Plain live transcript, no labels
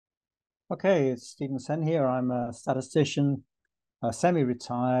Okay, it's Stephen Senn here. I'm a statistician,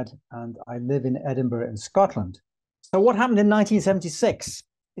 semi-retired, and I live in Edinburgh in Scotland. So what happened in 1976?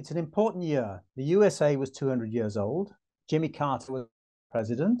 It's an important year. The USA was 200 years old. Jimmy Carter was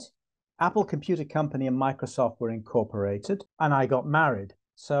president. Apple Computer Company and Microsoft were incorporated, and I got married.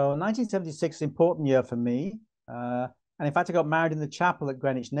 So 1976 is an important year for me. And in fact, I got married in the chapel at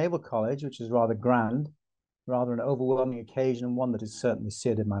Greenwich Naval College, which is rather grand, rather an overwhelming occasion, and one that is certainly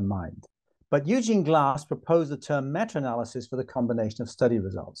seared in my mind. But Eugene Glass proposed the term meta-analysis for the combination of study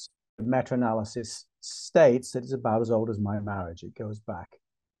results. Meta-analysis states that it's about as old as my marriage. It goes back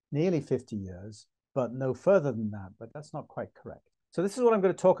nearly 50 years, but no further than that. But that's not quite correct. So this is what I'm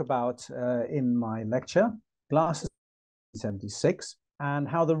going to talk about in my lecture, Glass 76, and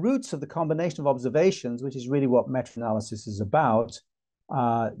how the roots of the combination of observations, which is really what meta-analysis is about,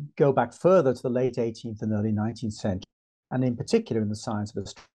 go back further to the late 18th and early 19th century, and in particular in the science of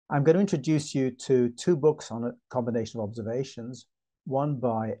astronomy. I'm going to introduce you to two books on a combination of observations, one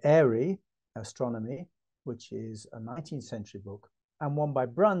by Airy, Astronomy, which is a 19th century book, and one by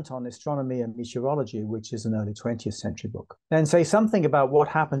Brunt on astronomy and meteorology, which is an early 20th century book. Then say something about what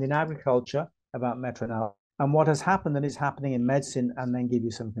happened in agriculture, about meta-analysis, and what has happened and is happening in medicine, and then give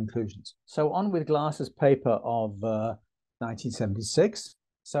you some conclusions. So on with Glass's paper of 1976.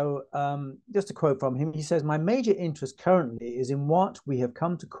 So just a quote from him, he says, "My major interest currently is in what we have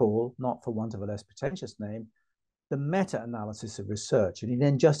come to call, not for want of a less pretentious name, the meta-analysis of research." And he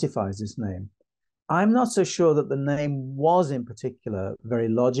then justifies this name. I'm not so sure that the name was in particular very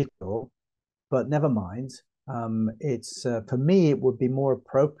logical, but never mind. For me, it would be more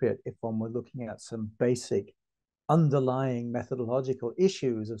appropriate if one were looking at some basic underlying methodological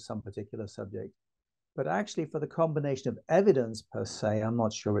issues of some particular subject. But actually, for the combination of evidence per se, I'm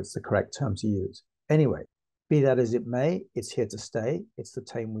not sure it's the correct term to use. Anyway, be that as it may, it's here to stay. It's the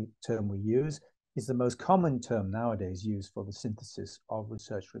term we use. It's the most common term nowadays used for the synthesis of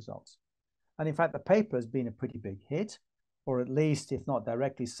research results. And in fact, the paper has been a pretty big hit, or at least, if not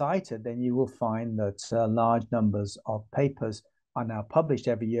directly cited, then you will find that large numbers of papers are now published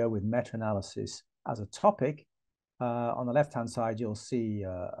every year with meta-analysis as a topic. On the left-hand side, you'll see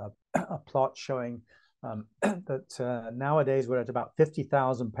a plot showing that nowadays we're at about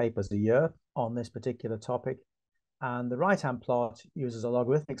 50,000 papers a year on this particular topic. And the right-hand plot uses a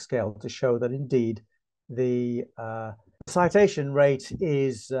logarithmic scale to show that indeed the citation rate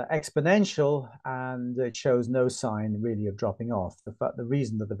is exponential, and it shows no sign really of dropping off. The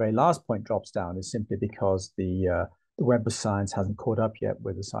reason that the very last point drops down is simply because the Web of Science hasn't caught up yet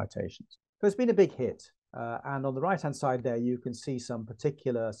with the citations. So it's been a big hit. And on the right-hand side there, you can see some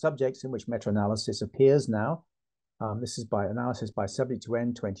particular subjects in which meta-analysis appears now. This is by analysis by subject to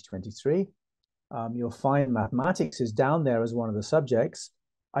N 2023. You'll find mathematics is down there as one of the subjects.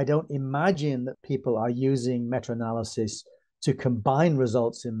 I don't imagine that people are using meta-analysis to combine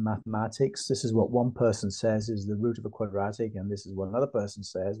results in mathematics. This is what one person says is the root of a quadratic, and this is what another person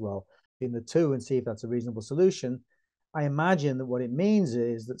says. Well, in the two and see if that's a reasonable solution. I imagine that what it means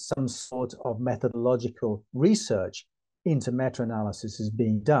is that some sort of methodological research into meta-analysis is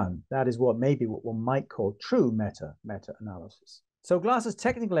being done. That is what one might call true meta-analysis. So Glass's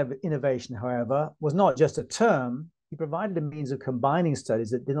technical innovation, however, was not just a term. He provided a means of combining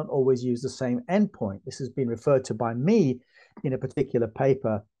studies that did not always use the same endpoint. This has been referred to by me in a particular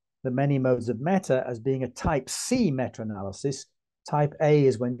paper, The Many Modes of Meta, as being a type C meta-analysis. Type A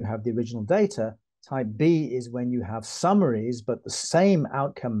is when you have the original data. Type B is when you have summaries, but the same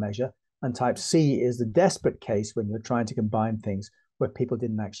outcome measure. And type C is the desperate case when you're trying to combine things where people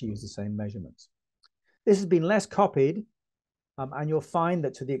didn't actually use the same measurements. This has been less copied, and you'll find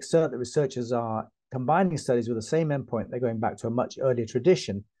that to the extent that researchers are combining studies with the same endpoint, they're going back to a much earlier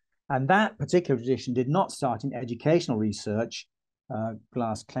tradition. And that particular tradition did not start in educational research.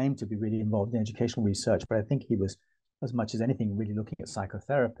 Glass claimed to be really involved in educational research, but I think he was, as much as anything, really looking at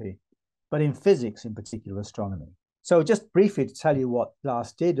psychotherapy, but in physics, in particular astronomy. So just briefly to tell you what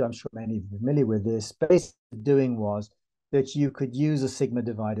Glass did, I'm sure many of you are familiar with this, basically doing was that you could use a sigma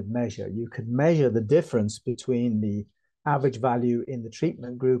divided measure. You could measure the difference between the average value in the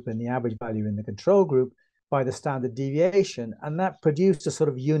treatment group and the average value in the control group by the standard deviation, and that produced a sort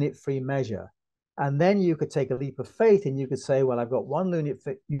of unit-free measure. And then you could take a leap of faith and you could say, well, I've got one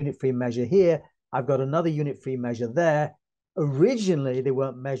unit-free measure here, I've got another unit-free measure there. Originally, they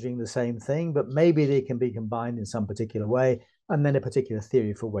weren't measuring the same thing, but maybe they can be combined in some particular way. And then a particular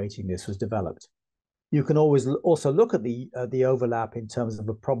theory for weighting this was developed. You can always also look at the overlap in terms of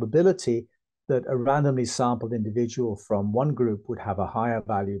a probability that a randomly sampled individual from one group would have a higher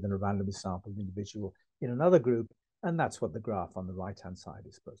value than a randomly sampled individual in another group. And that's what the graph on the right-hand side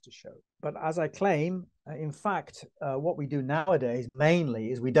is supposed to show. But as I claim, in fact, what we do nowadays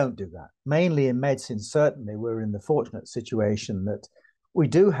mainly is we don't do that. Mainly in medicine, certainly, we're in the fortunate situation that we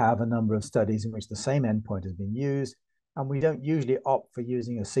do have a number of studies in which the same endpoint has been used, and we don't usually opt for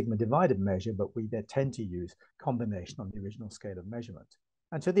using a sigma divided measure, but we tend to use combination on the original scale of measurement.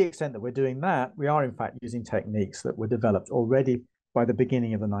 And to the extent that we're doing that, we are in fact using techniques that were developed already by the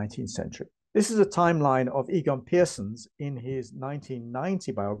beginning of the 19th century. This is a timeline of Egon Pearson's in his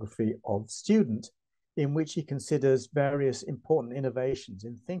 1990 biography of Student, in which he considers various important innovations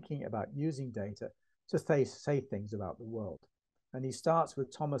in thinking about using data to say things about the world. And he starts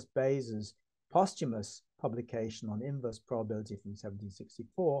with Thomas Bayes's posthumous publication on inverse probability from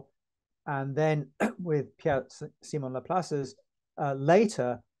 1764, and then with Pierre-Simon Laplace's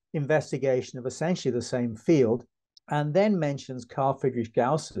later investigation of essentially the same field, and then mentions Carl Friedrich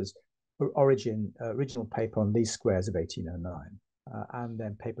Gauss's original paper on least squares of 1809, and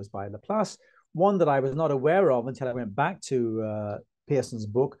then papers by Laplace. One that I was not aware of until I went back to Pearson's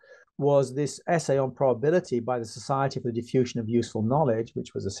book was this essay on probability by the Society for the Diffusion of Useful Knowledge,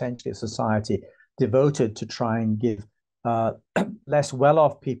 which was essentially a society devoted to try and give less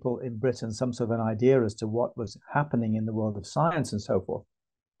well-off people in Britain some sort of an idea as to what was happening in the world of science and so forth.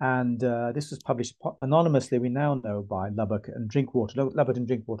 And this was published anonymously, we now know, by Lubbock and Drinkwater. Lubbock and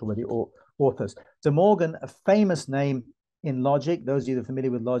Drinkwater were the authors. De Morgan, a famous name in logic. Those of you that are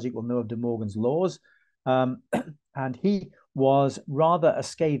familiar with logic will know of De Morgan's laws. And he was rather a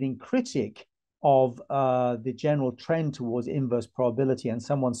scathing critic of the general trend towards inverse probability, and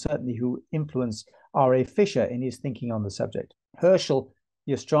someone certainly who influenced R.A. Fisher in his thinking on the subject. Herschel,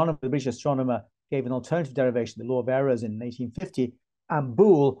 the astronomer, the British astronomer, gave an alternative derivation of the law of errors in 1850, and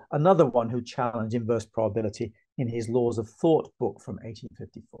Boole, another one who challenged inverse probability in his Laws of Thought book from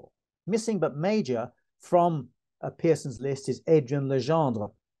 1854. Missing but major from Pearson's list is Adrien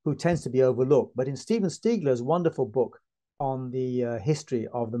Legendre, who tends to be overlooked. But in Stephen Stiegler's wonderful book on the history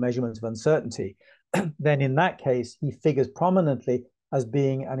of the measurements of uncertainty, then in that case, he figures prominently as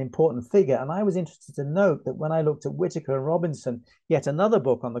being an important figure. And I was interested to note that when I looked at Whittaker and Robinson, yet another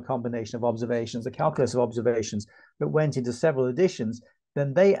book on the combination of observations, the calculus of observations, that went into several editions,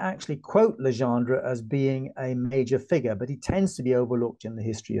 then they actually quote Legendre as being a major figure, but he tends to be overlooked in the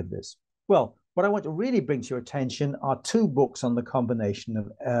history of this. Well, what I want to really bring to your attention are two books on the combination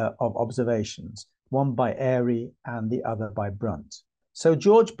of observations, one by Airy and the other by Brunt. So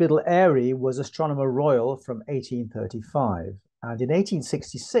George Biddle Airy was Astronomer Royal from 1835. And in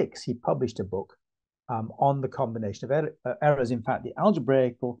 1866, he published a book on the combination of errors, in fact, the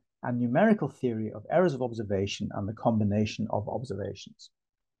algebraical and numerical theory of errors of observation and the combination of observations.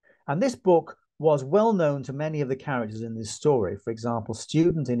 And this book was well known to many of the characters in this story. For example,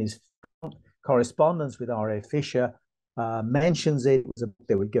 Student in his correspondence with R.A. Fisher mentions it was a book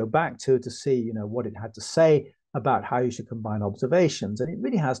they would go back to see, what it had to say about how you should combine observations. And it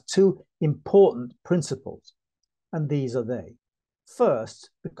really has two important principles, and these are they.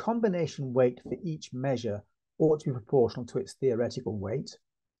 First, the combination weight for each measure ought to be proportional to its theoretical weight.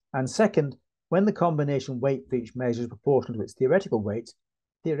 And second, when the combination weight for each measure is proportional to its theoretical weight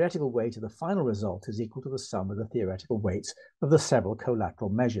of the final result is equal to the sum of the theoretical weights of the several collateral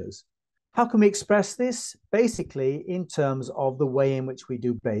measures. How can we express this? Basically, in terms of the way in which we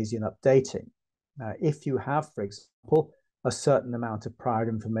do Bayesian updating. If you have, for example, a certain amount of prior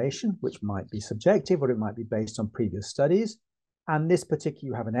information, which might be subjective or it might be based on previous studies, and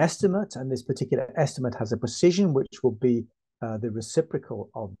you have an estimate, and this particular estimate has a precision, which will be the reciprocal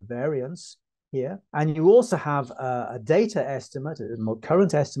of variance here. And you also have a data estimate, a more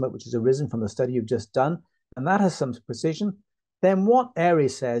current estimate, which has arisen from the study you've just done, and that has some precision. Then what Airy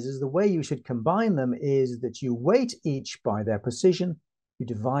says is the way you should combine them is that you weight each by their precision, you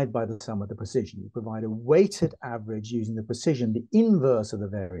divide by the sum of the precision. You provide a weighted average using the precision, the inverse of the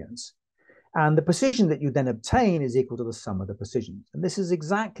variance. And the precision that you then obtain is equal to the sum of the precisions. And this is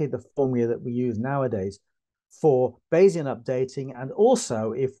exactly the formula that we use nowadays for Bayesian updating. And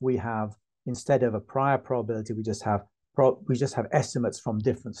also, if we have, instead of a prior probability, we just have estimates from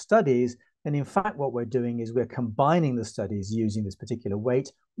different studies, then in fact what we're doing is we're combining the studies using this particular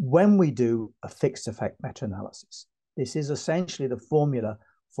weight when we do a fixed effect meta-analysis. This is essentially the formula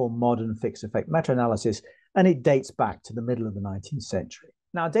for modern fixed effect meta-analysis, and it dates back to the middle of the 19th century.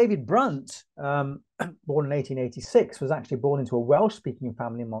 Now, David Brunt, born in 1886, was actually born into a Welsh-speaking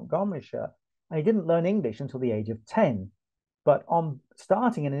family in Montgomeryshire, and he didn't learn English until the age of 10. But on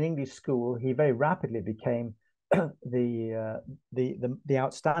starting in an English school, he very rapidly became the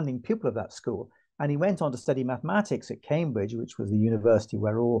outstanding pupil of that school. And he went on to study mathematics at Cambridge, which was the university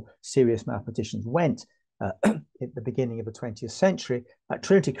where all serious mathematicians went. at the beginning of the 20th century at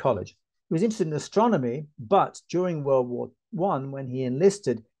Trinity College. He was interested in astronomy, but during World War I, when he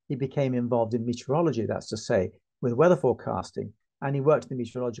enlisted, he became involved in meteorology, that's to say, with weather forecasting, and he worked in the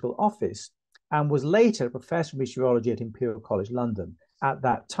meteorological office and was later a professor of meteorology at Imperial College London, at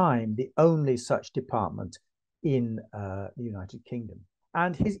that time the only such department in the United Kingdom.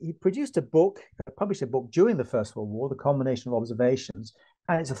 And he produced a book, published a book during the First World War, The Combination of Observations,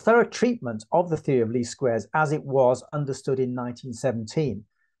 and it's a thorough treatment of the theory of least squares as it was understood in 1917.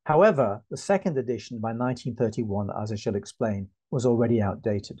 However, the second edition by 1931, as I shall explain, was already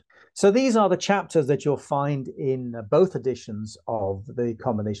outdated. So these are the chapters that you'll find in both editions of The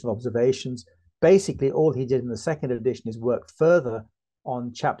Combination of Observations. Basically, all he did in the second edition is work further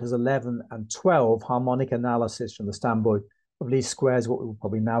on chapters 11 and 12, harmonic analysis from the standpoint of least squares, what we would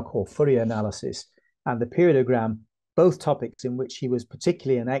probably now call Fourier analysis, and the periodogram, both topics in which he was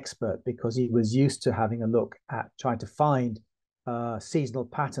particularly an expert because he was used to having a look at trying to find seasonal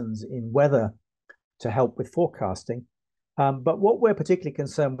patterns in weather to help with forecasting. But what we're particularly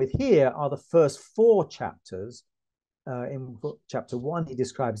concerned with here are the first four chapters. In chapter 1, he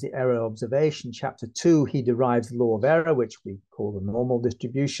describes the error observation. Chapter 2, he derives the law of error, which we call the normal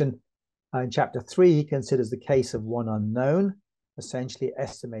distribution. In chapter 3, he considers the case of one unknown, essentially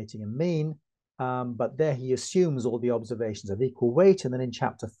estimating a mean. But there he assumes all the observations of equal weight. And then in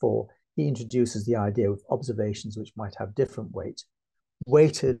chapter 4, he introduces the idea of observations which might have different weight,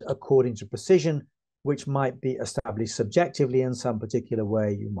 weighted according to precision, which might be established subjectively in some particular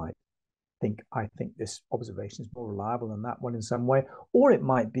way. You might think, I think this observation is more reliable than that one in some way, or it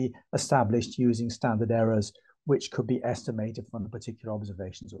might be established using standard errors, which could be estimated from the particular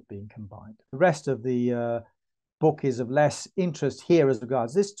observations that are being combined. The rest of the book is of less interest here as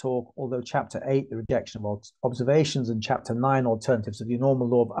regards this talk, although chapter 8, the rejection of observations, and chapter 9, alternatives to the normal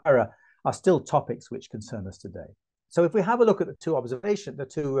law of error, are still topics which concern us today. So if we have a look at the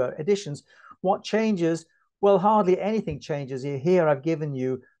two editions, what changes? Well, hardly anything changes here. Here I've given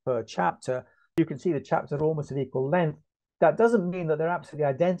you per chapter. You can see the chapters are almost of equal length. That doesn't mean that they're absolutely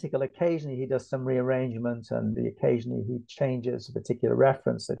identical. Occasionally he does some rearrangement, and occasionally he changes a particular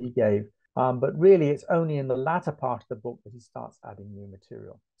reference that he gave. But really, it's only in the latter part of the book that he starts adding new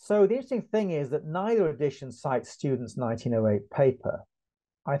material. So the interesting thing is that neither edition cites students' 1908 paper.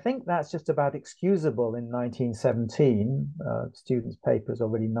 I think that's just about excusable in 1917. Students' paper is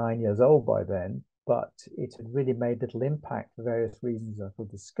already 9 years old by then, but it had really made little impact for various reasons that we'll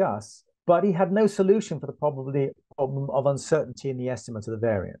discuss. But he had no solution for the problem of uncertainty in the estimate of the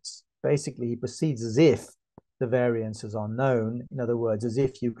variance. Basically, he proceeds as if the variances are known. In other words, as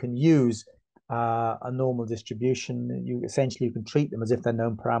if you can use a normal distribution, you can treat them as if they're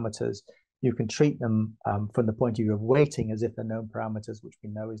known parameters. You can treat them from the point of view of weighting as if they're known parameters, which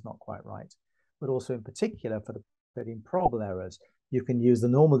we know is not quite right. But also in particular for the improbable errors, you can use the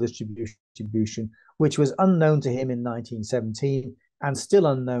normal distribution, which was unknown to him in 1917 and still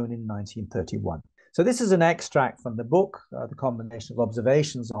unknown in 1931. So this is an extract from the book, The Combination of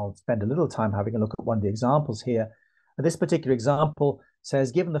Observations. I'll spend a little time having a look at one of the examples here. This particular example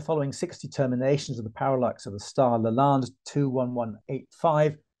says, given the following 6 determinations of the parallax of the star Lalande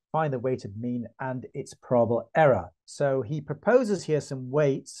 21185, find the weighted mean and its probable error. So he proposes here some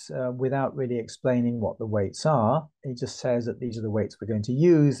weights without really explaining what the weights are. He just says that these are the weights we're going to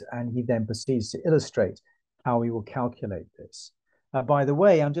use, and he then proceeds to illustrate how we will calculate this. By the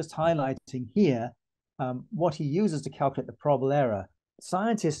way, I'm just highlighting here what he uses to calculate the probable error.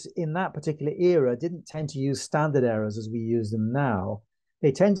 Scientists in that particular era didn't tend to use standard errors as we use them now.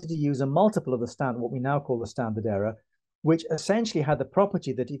 They tended to use a multiple of the standard, what we now call the standard error, which essentially had the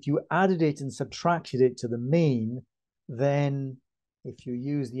property that if you added it and subtracted it to the mean, then if you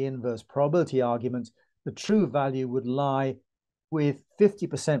use the inverse probability argument, the true value would lie with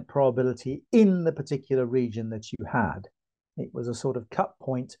 50% probability in the particular region that you had. It was a sort of cut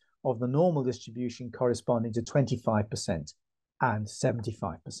point of the normal distribution corresponding to 25% and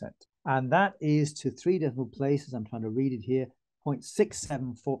 75%. And that is to 3 decimal places. I'm trying to read it here,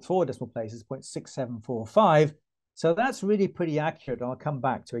 0.674 decimal places, 0.6745. So that's really pretty accurate. I'll come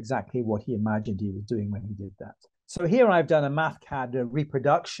back to exactly what he imagined he was doing when he did that. So here I've done a MathCAD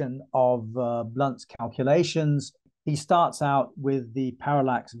reproduction of Blunt's calculations. He starts out with the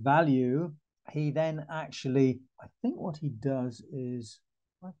parallax value. He then actually, I think what he does is,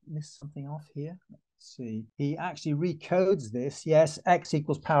 I missed something off here. Let's see. He actually recodes this. Yes, x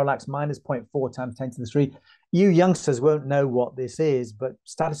equals parallax minus 0.4 times 10 to the 3. You youngsters won't know what this is, but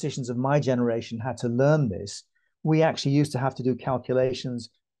statisticians of my generation had to learn this. We actually used to have to do calculations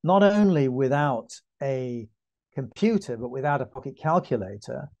not only without a computer, but without a pocket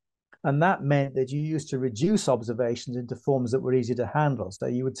calculator. And that meant that you used to reduce observations into forms that were easy to handle. So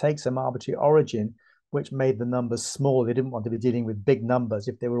you would take some arbitrary origin, which made the numbers small. They didn't want to be dealing with big numbers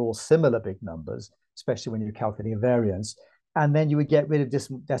if they were all similar big numbers, especially when you're calculating a variance. And then you would get rid of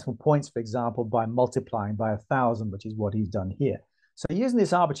decimal points, for example, by multiplying by 1,000, which is what he's done here. So using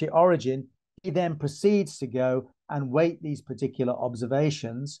this arbitrary origin, he then proceeds to go and weight these particular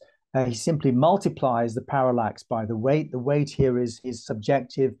observations. He simply multiplies the parallax by the weight. The weight here is his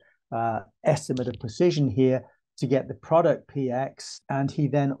subjective estimate of precision here to get the product px. And he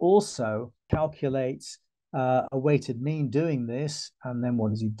then also calculates a weighted mean doing this. And then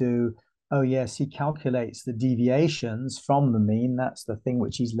what does he do? Oh, yes, he calculates the deviations from the mean. That's the thing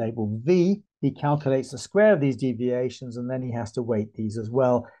which he's labeled V. He calculates the square of these deviations, and then he has to weight these as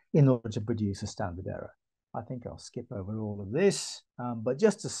well in order to produce a standard error. I think I'll skip over all of this. But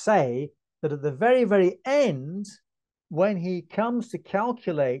just to say that at the very, very end, when he comes to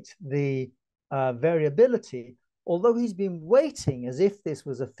calculate the variability, although he's been weighting as if this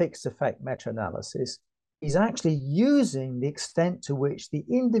was a fixed effect meta-analysis, he's actually using the extent to which the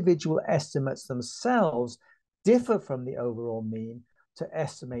individual estimates themselves differ from the overall mean to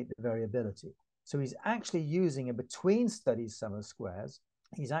estimate the variability. So he's actually using a between studies sum of squares.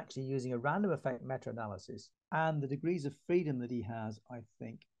 He's actually using a random effect meta-analysis, and the degrees of freedom that he has, I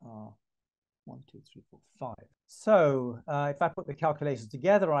think, are 1, 2, 3, 4, 5. So if I put the calculations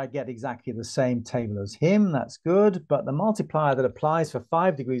together, I get exactly the same table as him. That's good. But the multiplier that applies for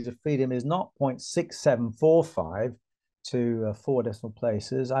 5 degrees of freedom is not 0.6745 to 4 decimal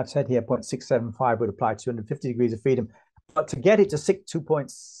places. I've said here 0.675 would apply to 250 degrees of freedom. But to get it to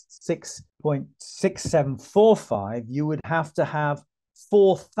 2.6745, you would have to have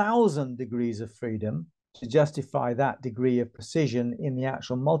 4,000 degrees of freedom to justify that degree of precision in the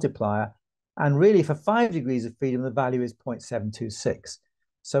actual multiplier. And really, for 5 degrees of freedom, the value is 0.726.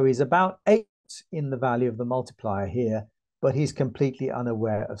 So he's about 8 in the value of the multiplier here, but he's completely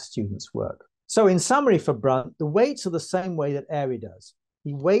unaware of students' work. So in summary for Brunt, the weights are the same way that Airy does.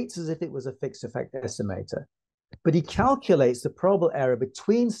 He weights as if it was a fixed effect estimator, but he calculates the probable error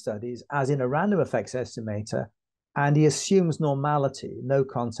between studies as in a random effects estimator, and he assumes normality, no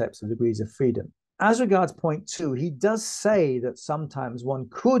concepts of degrees of freedom. As regards point 2, he does say that sometimes one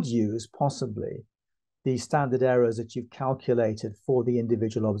could use possibly the standard errors that you've calculated for the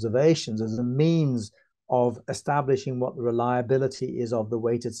individual observations as a means of establishing what the reliability is of the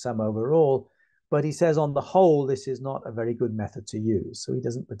weighted sum overall. But he says on the whole, this is not a very good method to use. So he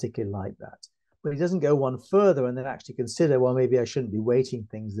doesn't particularly like that. But he doesn't go one further and then actually consider, well, maybe I shouldn't be weighting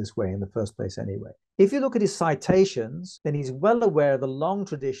things this way in the first place anyway. If you look at his citations, then he's well aware of the long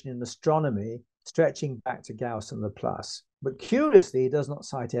tradition in astronomy stretching back to Gauss and Laplace. But curiously, he does not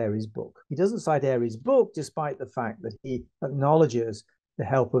cite Airy's book. He doesn't cite Airy's book, despite the fact that he acknowledges the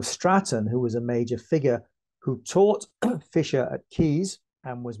help of Stratton, who was a major figure who taught Fisher at Keys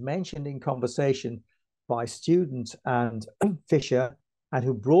and was mentioned in conversation by student and Fisher, and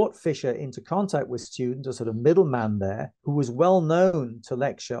who brought Fisher into contact with students, a sort of middleman there, who was well known to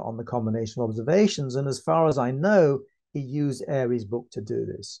lecture on the combination of observations. And as far as I know, he used Airy's book to do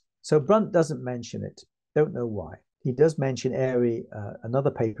this. So Brunt doesn't mention it. Don't know why. He does mention Airy, another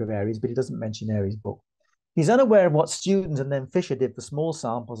paper of Airy's, but he doesn't mention Airy's book. He's unaware of what students and then Fisher did for small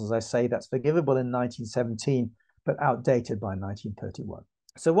samples. As I say, that's forgivable in 1917, but outdated by 1931.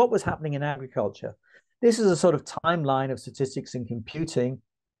 So what was happening in agriculture? This is a sort of timeline of statistics and computing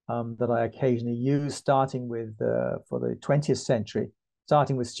that I occasionally use, starting with, for the 20th century,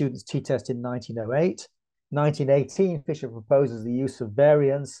 starting with students t-test in 1908. 1918, Fisher proposes the use of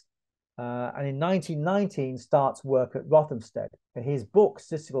variance, and in 1919 starts work at Rothamsted. His book,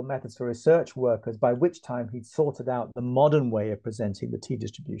 Statistical Methods for Research Workers, by which time he'd sorted out the modern way of presenting the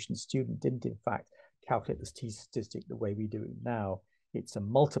t-distribution. Student didn't, in fact, calculate this t-statistic the way we do it now. It's a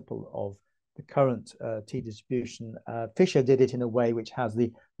multiple of the current t-distribution. Fisher did it in a way which has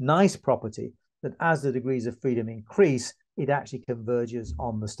the nice property that as the degrees of freedom increase, it actually converges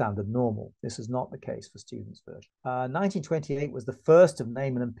on the standard normal. This is not the case for students' version. 1928 was the first of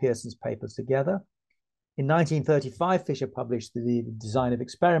Neyman and Pearson's papers together. In 1935, Fisher published the design of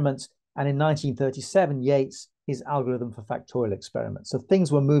experiments, and in 1937, Yates, his algorithm for factorial experiments. So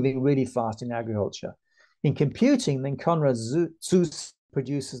things were moving really fast in agriculture. In computing, then Konrad Zuse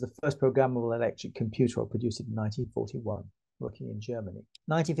produces the first programmable electric computer, or produced it in 1941, working in Germany.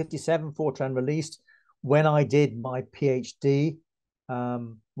 1957, Fortran released. When I did my PhD,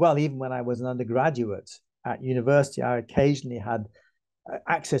 well, even when I was an undergraduate at university, I occasionally had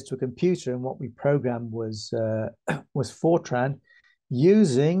access to a computer, and what we programmed was Fortran.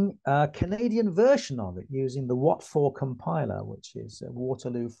 using a Canadian version of it, using the Wat4 compiler, which is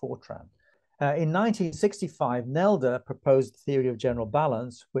Waterloo Fortran. In 1965, Nelder proposed the theory of general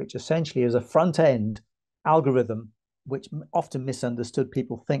balance, which essentially is a front-end algorithm, which often misunderstood.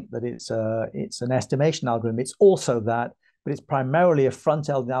 People think that it's an estimation algorithm. It's also that, but it's primarily a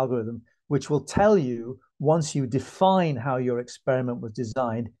front-end algorithm, which will tell you, once you define how your experiment was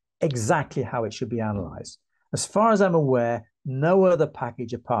designed, exactly how it should be analyzed. As far as I'm aware, no other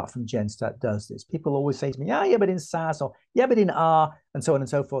package apart from GenStat does this. People always say to me, yeah, but in SAS, or yeah, but in R, and so on and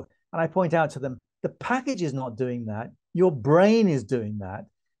so forth. And I point out to them, the package is not doing that. Your brain is doing that.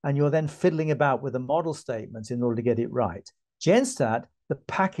 And you're then fiddling about with the model statements in order to get it right. GenStat, the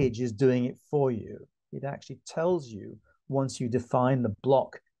package is doing it for you. It actually tells you, once you define the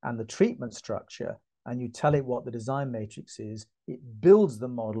block and the treatment structure, and you tell it what the design matrix is, it builds the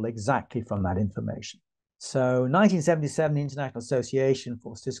model exactly from that information. So 1977, the International Association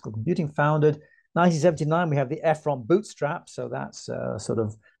for Statistical Computing founded. 1979, we have the EFRON bootstrap. So that's sort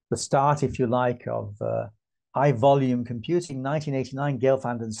of the start, if you like, of high volume computing. 1989,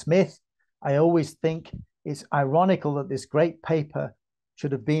 Gelfand and Smith. I always think it's ironical that this great paper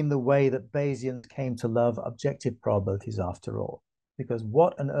should have been the way that Bayesians came to love objective probabilities after all. Because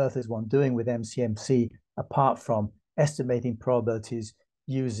what on earth is one doing with MCMC apart from estimating probabilities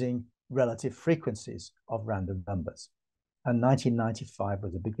using relative frequencies of random numbers? And 1995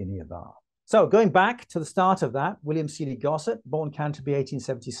 was the beginning of R. So going back to the start of that, William Seeley Gossett, born Canterbury,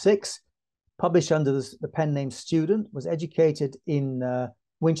 1876, published under the pen name Student, was educated in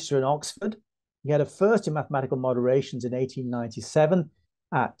Winchester and Oxford. He had a first in mathematical moderations in 1897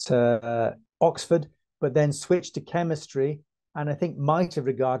 at Oxford, but then switched to chemistry, and I think might have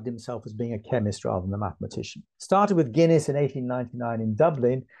regarded himself as being a chemist rather than a mathematician. Started with Guinness in 1899 in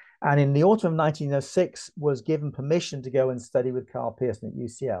Dublin, and in the autumn of 1906 was given permission to go and study with Carl Pearson at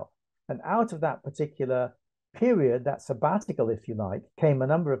UCL. And out of that particular period, that sabbatical, if you like, came a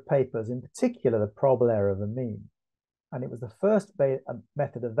number of papers, in particular the probable error of a mean. And it was the first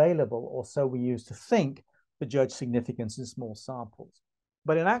method available, or so we used to think, to judge significance in small samples.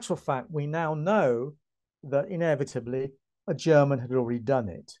 But in actual fact, we now know that inevitably a German had already done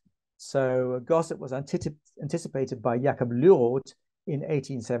it. So Gossett was anticipated by Jakob Lüroth in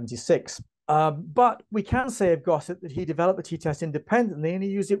 1876. But we can say of Gossett that he developed the t-test independently and he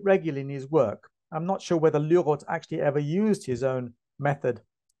used it regularly in his work. I'm not sure whether Lüroth actually ever used his own method,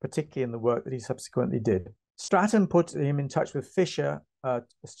 particularly in the work that he subsequently did. Stratton put him in touch with Fisher, a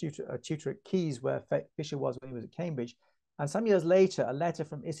tutor at Keys, where Fisher was when he was at Cambridge. And some years later, a letter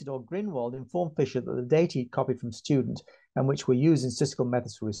from Isidor Grinwald informed Fisher that the data he copied from Student and which were used in statistical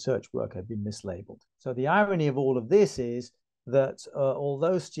methods for research work had been mislabeled. So the irony of all of this is that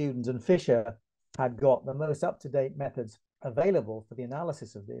although Student and Fisher had got the most up-to-date methods available for the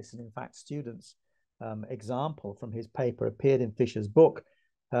analysis of this, and in fact, Student's example from his paper appeared in Fisher's book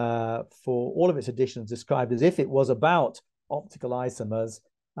for all of its editions, described as if it was about optical isomers,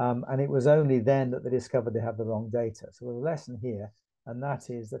 and it was only then that they discovered they had the wrong data. So there's a lesson here, and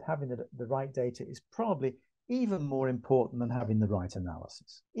that is that having the right data is probably even more important than having the right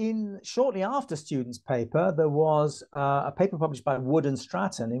analysis. Shortly after Student's paper, there was a paper published by Wood and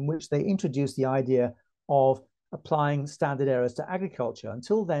Stratton in which they introduced the idea of applying standard errors to agriculture.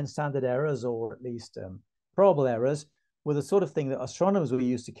 Until then, standard errors, or at least probable errors, were the sort of thing that astronomers were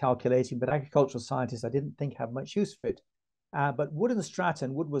used to calculating, but agricultural scientists, I didn't think, had much use for it. But Wood and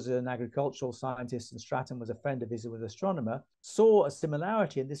Stratton, Wood was an agricultural scientist and Stratton was a friend of his who was an astronomer, saw a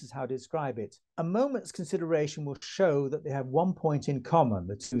similarity, and this is how to describe it. A moment's consideration will show that they have one point in common,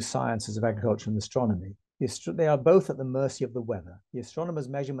 the two sciences of agriculture and astronomy. They are both at the mercy of the weather. The astronomer's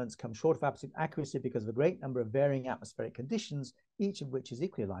measurements come short of absolute accuracy because of a great number of varying atmospheric conditions, each of which is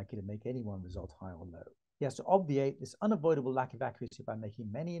equally likely to make any one result high or low. He has to obviate this unavoidable lack of accuracy by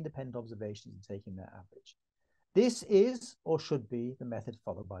making many independent observations and taking their average. This is, or should be, the method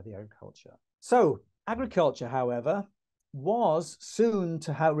followed by the agriculture. So agriculture, however, was soon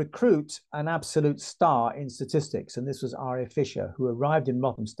to recruit an absolute star in statistics, and this was R.A. Fisher, who arrived in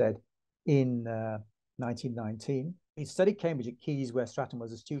Rothamsted in 1919. He studied Cambridge at Keys, where Stratton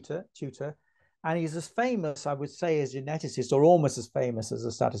was his tutor, and he's as famous, I would say, as a geneticist, or almost as famous as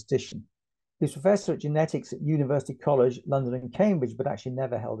a statistician. He was professor of genetics at University College, London and Cambridge, but actually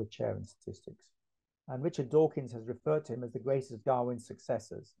never held a chair in statistics. And Richard Dawkins has referred to him as the greatest of Darwin's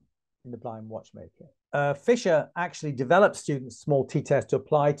successors in The Blind Watchmaker. Fisher actually developed Student's small t-test to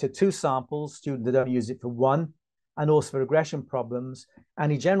apply to two samples. Student had only used it for one, and also for regression problems.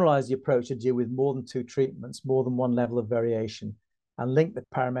 And he generalized the approach to deal with more than two treatments, more than one level of variation, and linked the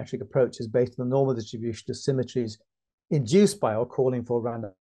parametric approaches based on the normal distribution of symmetries induced by or calling for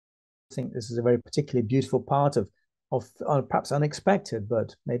random. I think this is a very particularly beautiful part of perhaps unexpected,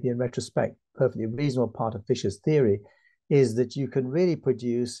 but maybe in retrospect, perfectly reasonable part of Fisher's theory, is that you can really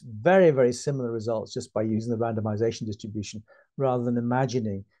produce very, very similar results just by using the randomization distribution, rather than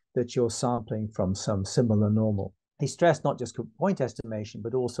imagining that you're sampling from some similar normal. He stressed not just point estimation,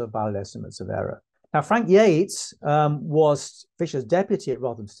 but also valid estimates of error. Now, Frank Yates was Fisher's deputy at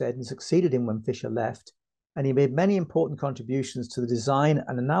Rothamsted and succeeded him when Fisher left. And he made many important contributions to the design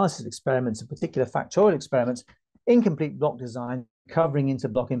and analysis of experiments, in particular factorial experiments, incomplete block design, covering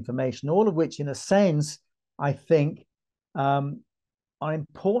interblock information, all of which, in a sense, I think are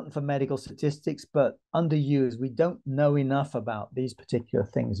important for medical statistics, but underused. We don't know enough about these particular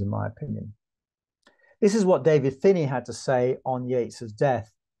things, in my opinion. This is what David Finney had to say on Yates's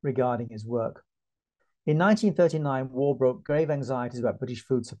death regarding his work. In 1939, war broke grave anxieties about British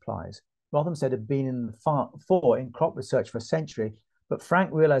food supplies. Rothamsted had been in crop research for a century, but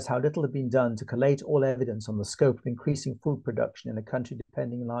Frank realized how little had been done to collate all evidence on the scope of increasing food production in a country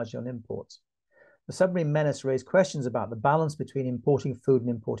depending largely on imports. The submarine menace raised questions about the balance between importing food and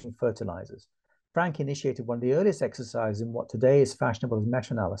importing fertilizers. Frank initiated one of the earliest exercises in what today is fashionable as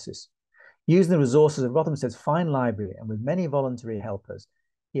meta-analysis. Using the resources of Rothamsted's fine library and with many voluntary helpers,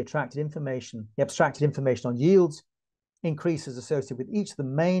 he abstracted information on yields, increases associated with each of the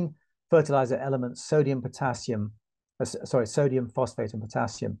main fertilizer elements, sodium, phosphate, and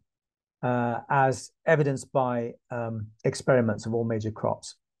potassium, as evidenced by experiments of all major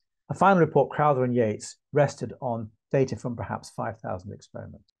crops. A final report, Crowther and Yates, rested on data from perhaps 5,000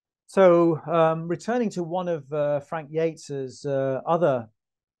 experiments. So returning to one of Frank Yates's other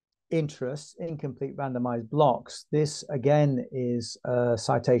interests, incomplete randomized blocks, this again is a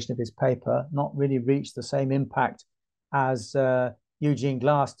citation of his paper, not really reached the same impact as Eugene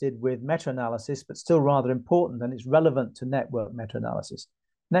Glass did with meta-analysis, but still rather important, and it's relevant to network meta-analysis.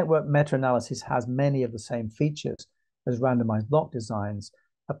 Network meta-analysis has many of the same features as randomized block designs,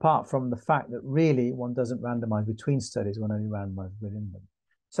 apart from the fact that really one doesn't randomize between studies, one only randomizes within them.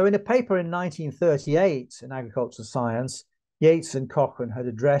 So in a paper in 1938 in Agricultural Science, Yates and Cochrane had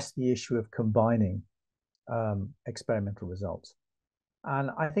addressed the issue of combining experimental results.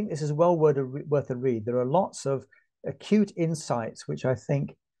 And I think this is well worth a read. There are lots of acute insights which I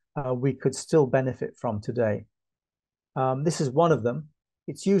think we could still benefit from today. This is one of them.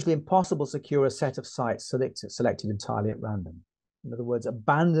 It's usually impossible to secure a set of sites selected entirely at random. In other words,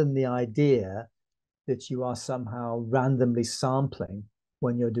 abandon the idea that you are somehow randomly sampling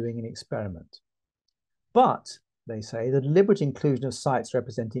when you're doing an experiment. But, they say, the deliberate inclusion of sites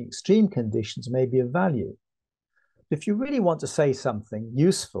representing extreme conditions may be of value. If you really want to say something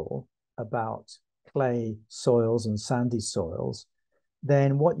useful about clay soils and sandy soils,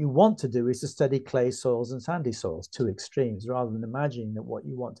 then what you want to do is to study clay soils and sandy soils, two extremes, rather than imagining that what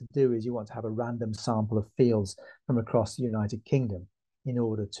you want to do is you want to have a random sample of fields from across the United Kingdom in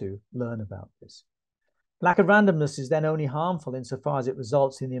order to learn about this. Lack of randomness is then only harmful insofar as it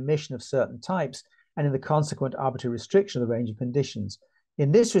results in the omission of certain types and in the consequent arbitrary restriction of the range of conditions.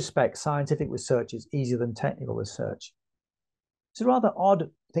 In this respect, scientific research is easier than technical research. It's a rather odd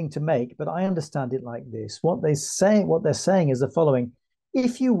thing to make, but I understand it like this. What they're saying is the following.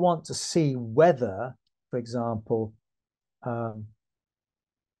 If you want to see whether, for example, I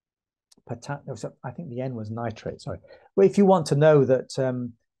think the N was nitrate, sorry. Well, if you want to know that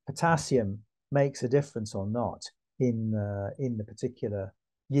potassium makes a difference or not in the particular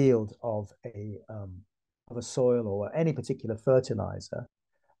yield of a soil or any particular fertilizer,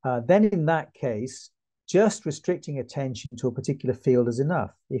 then in that case, just restricting attention to a particular field is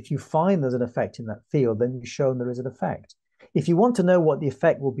enough. If you find there's an effect in that field, then you've shown there is an effect. If you want to know what the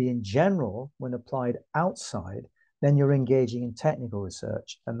effect will be in general when applied outside, then you're engaging in technical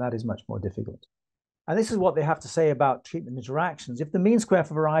research, and that is much more difficult. And this is what they have to say about treatment interactions. If the mean square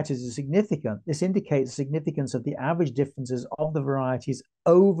for varieties is significant, this indicates the significance of the average differences of the varieties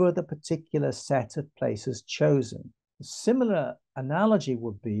over the particular set of places chosen. A similar analogy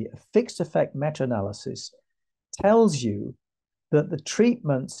would be a fixed effect meta-analysis tells you that the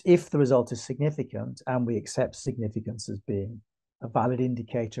treatments, if the result is significant, and we accept significance as being a valid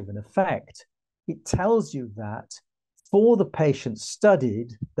indicator of an effect, it tells you that for the patients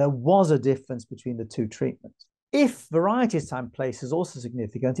studied, there was a difference between the two treatments. If varieties time place is also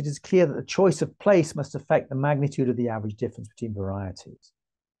significant, it is clear that the choice of place must affect the magnitude of the average difference between varieties.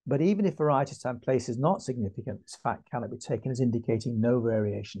 But even if varieties time place is not significant, this fact cannot be taken as indicating no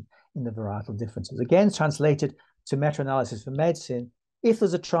variation in the varietal differences. Again, translated to meta-analysis for medicine, if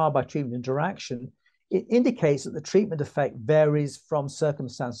there's a trial by treatment interaction, it indicates that the treatment effect varies from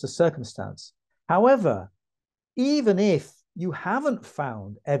circumstance to circumstance. However, even if you haven't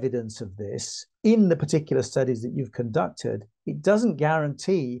found evidence of this in the particular studies that you've conducted, it doesn't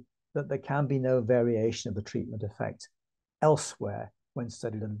guarantee that there can be no variation of the treatment effect elsewhere when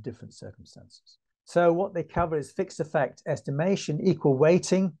studied under different circumstances. So what they cover is fixed effect estimation, equal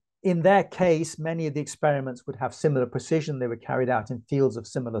weighting. In their case, many of the experiments would have similar precision. They were carried out in fields of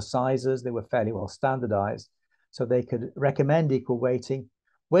similar sizes. They were fairly well standardized, so they could recommend equal weighting.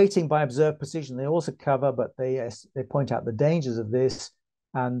 Weighting by observed precision, they also cover, but they point out the dangers of this,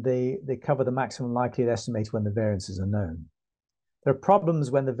 and they cover the maximum likelihood estimate when the variances are known. There are problems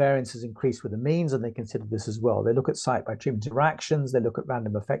when the variances increase with the means, and they consider this as well. They look at site by treatment interactions, they look at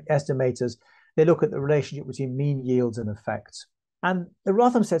random effect estimators, they look at the relationship between mean yields and effects. And the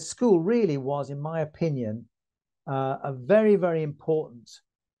Rothamsted School really was, in my opinion, a very, very important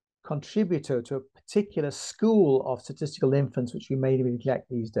contributor to a particular school of statistical inference, which we may neglect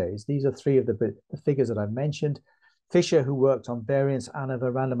these days. These are three of the figures that I've mentioned. Fisher, who worked on variance,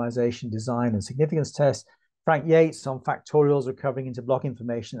 ANOVA, randomization, design, and significance tests. Frank Yates on factorials, recovering into block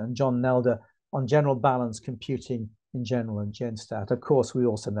information, and John Nelder on general balance computing in general and GenStat. Of course, we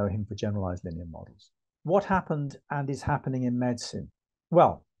also know him for generalized linear models. What happened and is happening in medicine?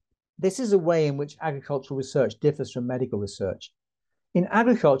 Well, this is a way in which agricultural research differs from medical research. In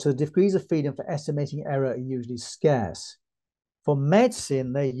agriculture, the degrees of freedom for estimating error are usually scarce. For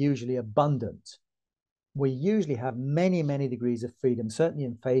medicine, they're usually abundant. We usually have many, many degrees of freedom. Certainly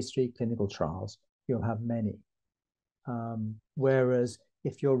in phase 3 clinical trials, you'll have many. Whereas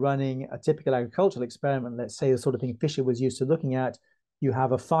if you're running a typical agricultural experiment, let's say the sort of thing Fisher was used to looking at, you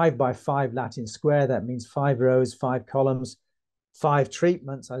have a 5 by 5 Latin square. That means 5 rows, 5 columns, 5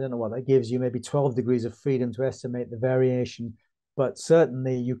 treatments. I don't know what that gives you, maybe 12 degrees of freedom to estimate the variation, but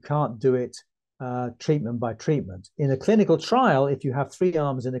certainly you can't do it treatment by treatment. In a clinical trial, if you have 3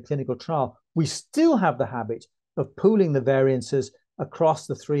 arms in a clinical trial, we still have the habit of pooling the variances across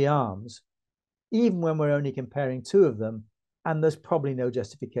the 3 arms, even when we're only comparing 2 of them, and there's probably no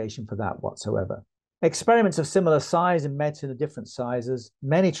justification for that whatsoever. Experiments of similar size in medicine are different sizes,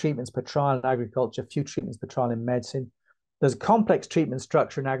 many treatments per trial in agriculture, few treatments per trial in medicine. There's a complex treatment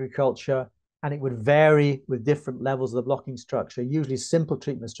structure in agriculture, and it would vary with different levels of the blocking structure, usually simple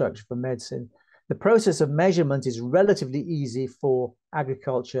treatment structure for medicine. The process of measurement is relatively easy for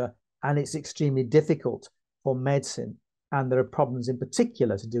agriculture, and it's extremely difficult for medicine. And there are problems in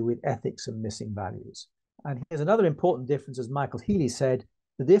particular to do with ethics and missing values. And here's another important difference, as Michael Healy said,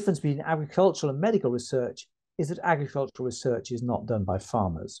 the difference between agricultural and medical research is that agricultural research is not done by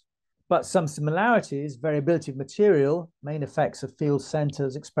farmers. But some similarities: variability of material, main effects of field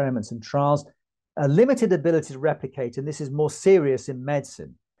centers, experiments and trials, a limited ability to replicate, and this is more serious in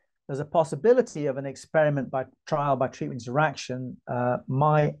medicine. There's a possibility of an experiment by trial by treatment interaction.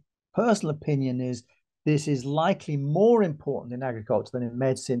 My personal opinion is this is likely more important in agriculture than in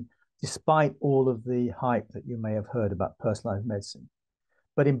medicine, despite all of the hype that you may have heard about personalized medicine.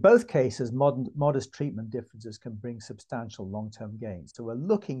 But in both cases, modest treatment differences can bring substantial long-term gains. So we're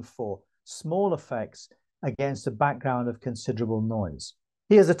looking for small effects against a background of considerable noise.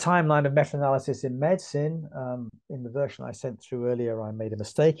 Here's a timeline of meta-analysis in medicine. In the version I sent through earlier, I made a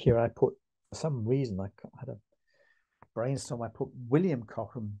mistake here. I put, for some reason, I had a brainstorm. I put William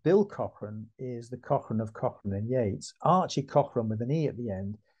Cochrane. Bill Cochrane is the Cochrane of Cochrane and Yates. Archie Cochrane, with an E at the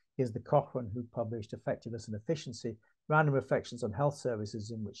end, is the Cochrane who published Effectiveness and Efficiency, Random Reflections on Health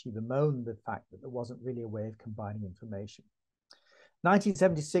Services, in which he bemoaned the fact that there wasn't really a way of combining information.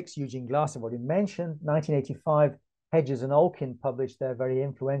 1976, Eugene Glass, I've already mentioned. 1985, Hedges and Olkin published their very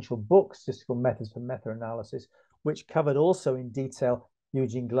influential book, Statistical Methods for Meta-Analysis, which covered also in detail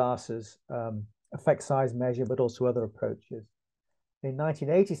Eugene Glass's effect size measure, but also other approaches. In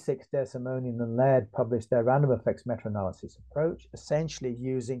 1986, Desimonian and Laird published their random effects meta-analysis approach, essentially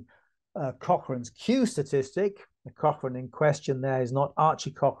using Cochrane's Q statistic. The Cochrane in question there is not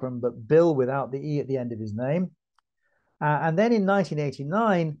Archie Cochrane, but Bill without the E at the end of his name. And then in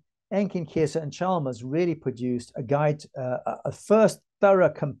 1989, Enkin, Kieser, and Chalmers really produced a guide, a first thorough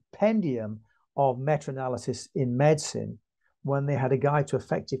compendium of meta-analysis in medicine, when they had a guide to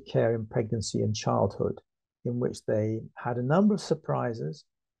effective care in pregnancy and childhood, in which they had a number of surprises.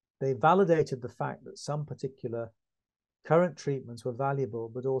 They validated the fact that some particular current treatments were valuable,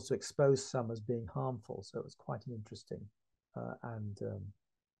 but also exposed some as being harmful. So it was quite an interesting and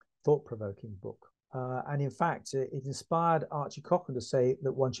thought-provoking book. And in fact, it inspired Archie Cochrane to say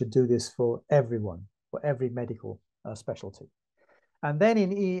that one should do this for everyone, for every medical specialty. And then in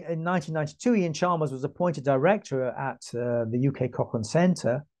 1992, Ian Chalmers was appointed director at the UK Cochrane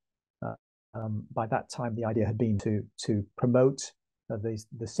Centre. By that time, the idea had been to promote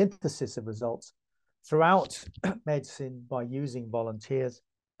the synthesis of results. throughout medicine by using volunteers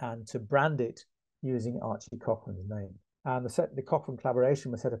and to brand it using Archie Cochrane's name. And the Cochrane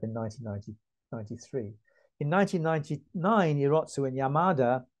collaboration was set up in 1993. In 1999, Hirotsu and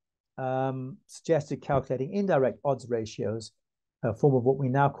Yamada suggested calculating indirect odds ratios, a form of what we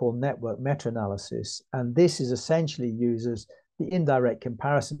now call network meta-analysis. And this is essentially uses the indirect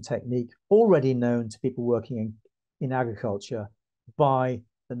comparison technique already known to people working in agriculture by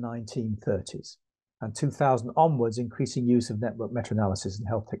the 1930s. And 2000 onwards, increasing use of network meta-analysis in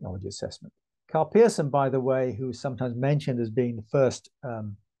health technology assessment. Carl Pearson, by the way, who is sometimes mentioned as being the first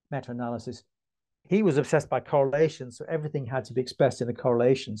meta-analysis, he was obsessed by correlation, so everything had to be expressed in a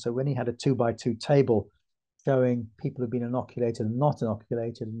correlation. So when he had a 2x2 table showing people who've been inoculated and not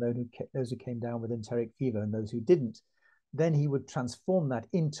inoculated, and those who came down with enteric fever and those who didn't, then he would transform that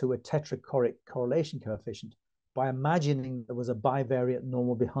into a tetrachoric correlation coefficient by imagining there was a bivariate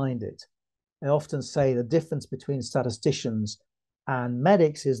normal behind it. I often say the difference between statisticians and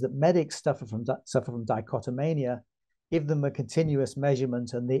medics is that medics suffer from dichotomania, give them a continuous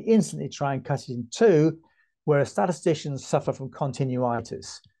measurement, and they instantly try and cut it in two, whereas statisticians suffer from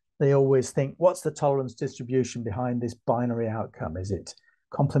continuitis. They always think, what's the tolerance distribution behind this binary outcome? Is it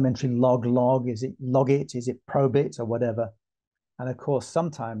complementary log-log? Is it log-it? Is it probe-it or whatever? And of course,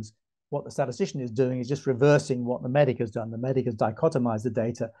 sometimes what the statistician is doing is just reversing what the medic has done. The medic has dichotomized the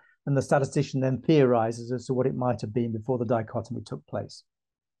data, and the statistician then theorizes as to what it might have been before the dichotomy took place.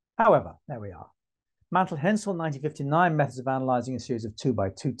 However, there we are. Mantle-Hensel, 1959, methods of analyzing a series of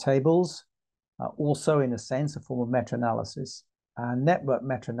 2x2 tables, also in a sense, a form of meta-analysis. And network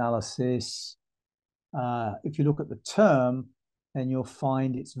meta-analysis, if you look at the term, then you'll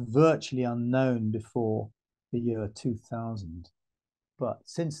find it's virtually unknown before the year 2000. But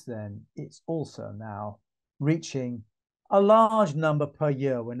since then, it's also now reaching a large number per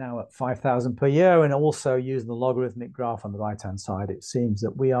year. We're now at 5,000 per year, and also using the logarithmic graph on the right-hand side, it seems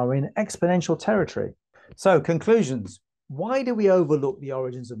that we are in exponential territory. So conclusions. Why do we overlook the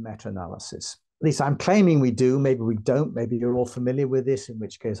origins of meta-analysis? At least I'm claiming we do. Maybe we don't. Maybe you're all familiar with this, in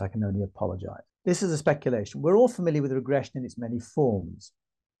which case I can only apologize. This is a speculation. We're all familiar with regression in its many forms.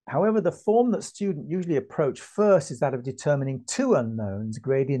 However, the form that students usually approach first is that of determining two unknowns,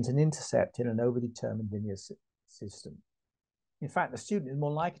 gradient and intercept, in an overdetermined linear system. In fact, the student is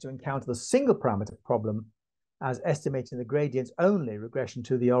more likely to encounter the single parameter problem as estimating the gradients only, regression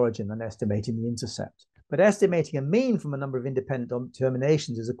to the origin, than estimating the intercept. But estimating a mean from a number of independent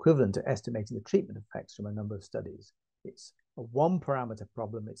determinations is equivalent to estimating the treatment effects from a number of studies. It's a one parameter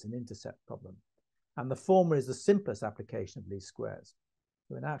problem, it's an intercept problem. And the former is the simplest application of least squares.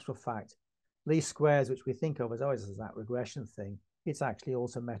 So in actual fact, least squares, which we think of as always as that regression thing, it's actually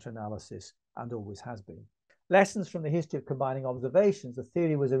also meta-analysis and always has been. Lessons from the history of combining observations. The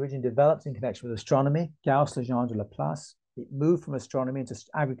theory was originally developed in connection with astronomy, Gauss, Legendre, Laplace. It moved from astronomy into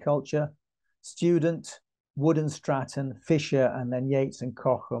agriculture. Student, Wood and Stratton, Fisher, and then Yates and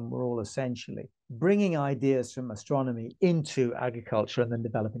Cochrane were all essentially bringing ideas from astronomy into agriculture and then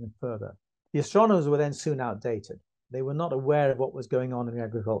developing them further. The astronomers were then soon outdated. They were not aware of what was going on in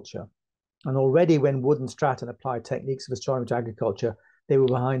agriculture. And already when Wood and Stratton applied techniques of astronomy to agriculture, they were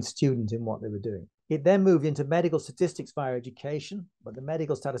behind students in what they were doing. It then moved into medical statistics via education, but the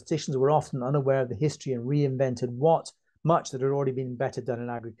medical statisticians were often unaware of the history and reinvented much that had already been better done in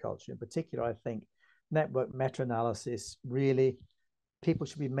agriculture. In particular, I think network meta-analysis, really, people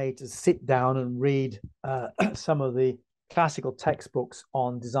should be made to sit down and read some of the classical textbooks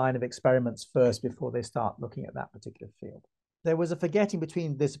on design of experiments first before they start looking at that particular field. There was a forgetting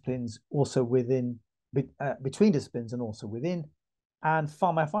between disciplines, also within, between disciplines and also within. And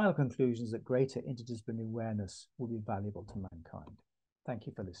my final conclusion is that greater interdisciplinary awareness will be valuable to mankind. Thank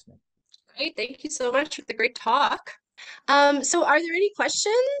you for listening. Great, thank you so much for the great talk. So are there any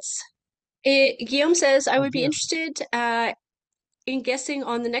questions? Guillaume says, I would be interested in guessing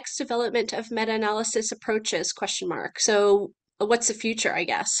on the next development of meta-analysis approaches, ? So what's the future, I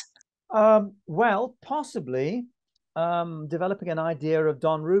guess? Well, possibly developing an idea of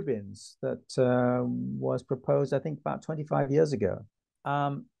Don Rubin's that was proposed, I think, about 25 years ago.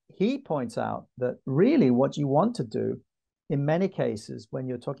 He points out that really what you want to do in many cases when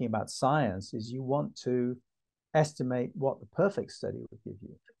you're talking about science is you want to estimate what the perfect study will give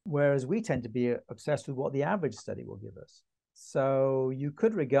you, whereas we tend to be obsessed with what the average study will give us. So you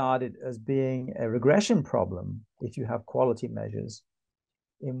could regard it as being a regression problem if you have quality measures,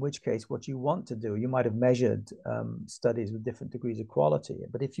 in which case what you want to do, you might have measured studies with different degrees of quality,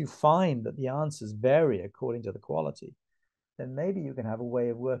 but if you find that the answers vary according to the quality, then maybe you can have a way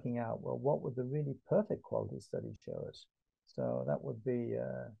of working out, well, what would the really perfect quality study show us? So that would be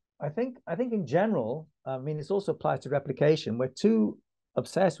I think in general, I mean, this also applies to replication. We're too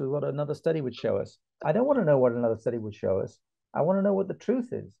obsessed with what another study would show us. I don't want to know what another study would show us. I want to know what the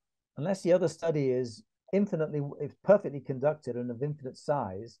truth is. Unless the other study is perfectly conducted and of infinite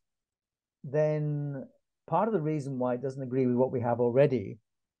size, then part of the reason why it doesn't agree with what we have already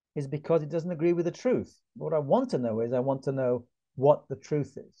is because it doesn't agree with the truth. What I want to know is I want to know what the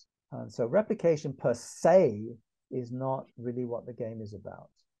truth is. And so replication per se is not really what the game is about.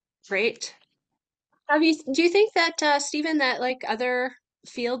 Great. Do you think that, Stephen, that like other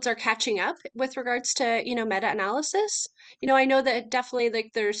fields are catching up with regards to, meta-analysis? I know that definitely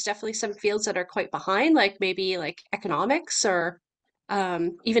like there's definitely some fields that are quite behind, like maybe like economics or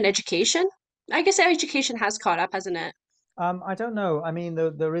even education. I guess education has caught up, hasn't it? I don't know. I mean,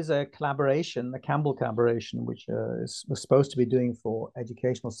 there is a collaboration, the Campbell collaboration, which was supposed to be doing for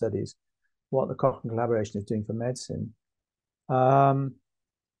educational studies, what the Cochrane collaboration is doing for medicine. Um,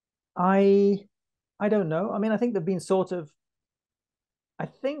 I I don't know. I mean, I think they've been sort of. I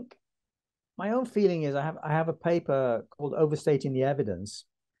think my own feeling is I have a paper called Overstating the Evidence,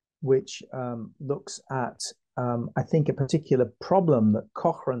 which looks at I think a particular problem that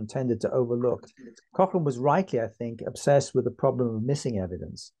Cochrane tended to overlook. Cochrane was rightly, I think, obsessed with the problem of missing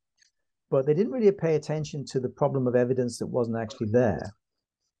evidence, but they didn't really pay attention to the problem of evidence that wasn't actually there.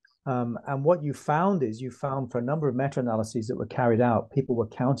 And what you found for a number of meta-analyses that were carried out, people were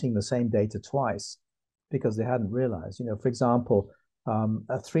counting the same data twice because they hadn't realized. For example,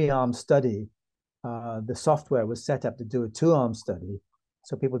 a three-arm study, the software was set up to do a two-arm study.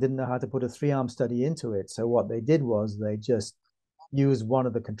 So people didn't know how to put a three-arm study into it. So what they did was they just used one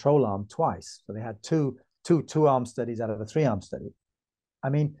of the control arm twice. So they had two-arm studies out of a three-arm study. I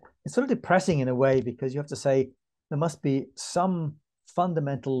mean, it's sort of depressing in a way because you have to say there must be some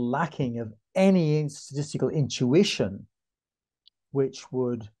fundamental lacking of any statistical intuition which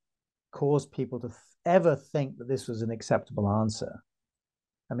would cause people to ever think that this was an acceptable answer.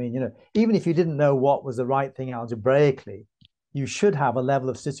 I mean, even if you didn't know what was the right thing algebraically, you should have a level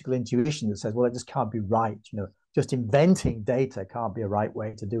of statistical intuition that says, well, it just can't be right. Just inventing data can't be a right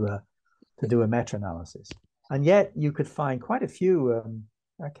way to do a meta-analysis. And yet you could find quite a few,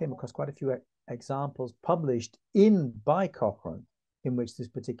 I came across quite a few examples published by Cochrane in which this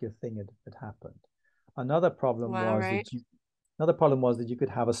particular thing had happened. Another problem Wow, was right. that you could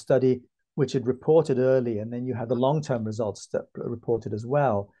have a study which had reported early, and then you had the long-term results that reported as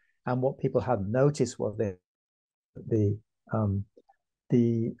well. And what people hadn't noticed was that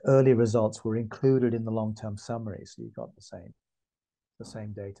the early results were included in the long-term summary, so you got the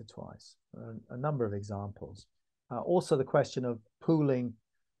same data twice. A number of examples. Also, the question of pooling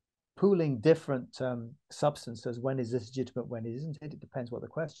different substances. When is this legitimate? When isn't it? It depends what the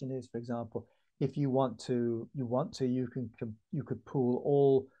question is. For example, if you could pool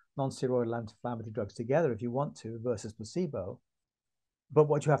all non-steroidal anti-inflammatory drugs together if you want to versus placebo. But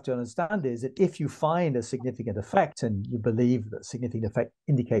what you have to understand is that if you find a significant effect and you believe that significant effect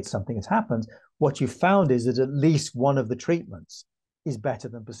indicates something has happened, what you found is that at least one of the treatments is better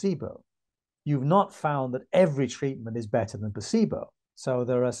than placebo. You've not found that every treatment is better than placebo. So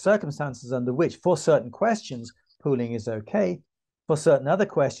there are circumstances under which, for certain questions, pooling is okay. For certain other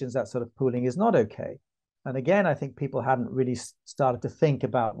questions, that sort of pooling is not okay. And again, I think people hadn't really started to think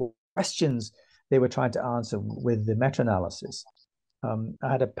about what questions they were trying to answer with the meta-analysis. I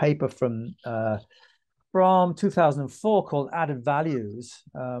had a paper from 2004 called Added Values,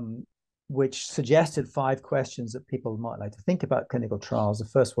 which suggested 5 questions that people might like to think about clinical trials. The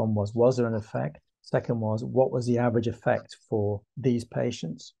first one was there an effect? Second was, what was the average effect for these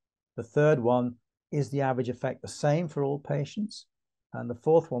patients? The third one, is the average effect the same for all patients? And the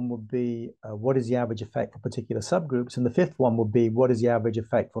fourth one would be, what is the average effect for particular subgroups? And the fifth one would be, what is the average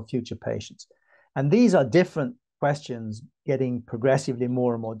effect for future patients? And these are different questions getting progressively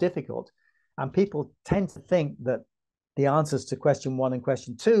more and more difficult. And people tend to think that the answers to question 1 and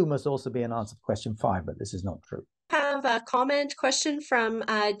question 2 must also be an answer to question 5, but this is not true. Have a comment question from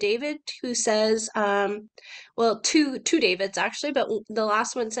David who says, well, two Davids actually, but the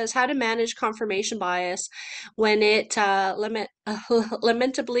last one says how to manage confirmation bias when it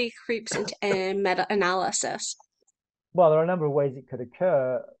lamentably creeps into meta-analysis. Well, there are a number of ways it could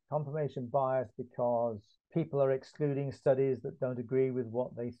occur. Confirmation bias because people are excluding studies that don't agree with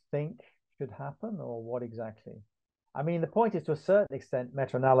what they think should happen, or what exactly? I mean, the point is, to a certain extent,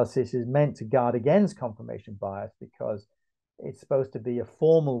 meta-analysis is meant to guard against confirmation bias because it's supposed to be a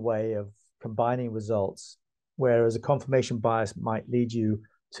formal way of combining results, whereas a confirmation bias might lead you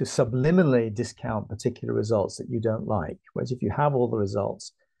to subliminally discount particular results that you don't like. Whereas if you have all the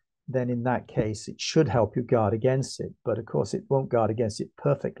results, then in that case, it should help you guard against it. But of course, it won't guard against it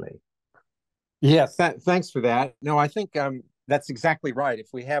perfectly. Yeah, thanks for that. No, I think that's exactly right. If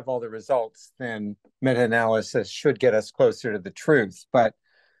we have all the results, then meta-analysis should get us closer to the truth. But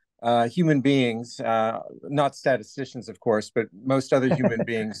human beings, not statisticians, of course, but most other human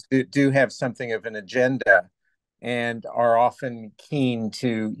beings do have something of an agenda and are often keen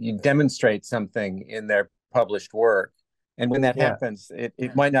to demonstrate something in their published work. And when that happens,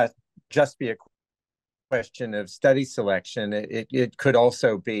 it might not just be a question of study selection. It could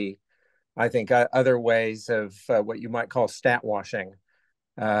also be, I think, other ways of what you might call stat washing,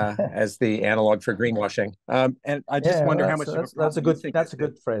 as the analog for greenwashing. And I just wonder how much of a problem you think that's a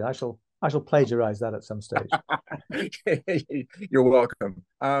good phrase. I shall plagiarize that at some stage. You're welcome.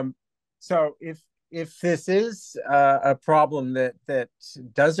 So if this is a problem that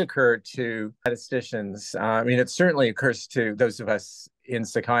does occur to statisticians, I mean, it certainly occurs to those of us in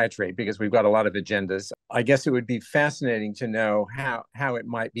psychiatry because we've got a lot of agendas. I guess it would be fascinating to know how it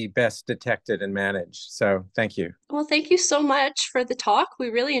might be best detected and managed. So thank you. Well, thank you so much for the talk.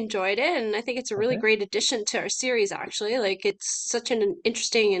 We really enjoyed it, and I think it's a really great addition to our series, actually. Like, it's such an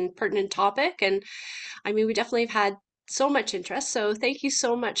interesting and pertinent topic, and I mean, we definitely have had so much interest. So thank you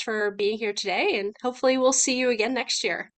so much for being here today, and hopefully we'll see you again next year.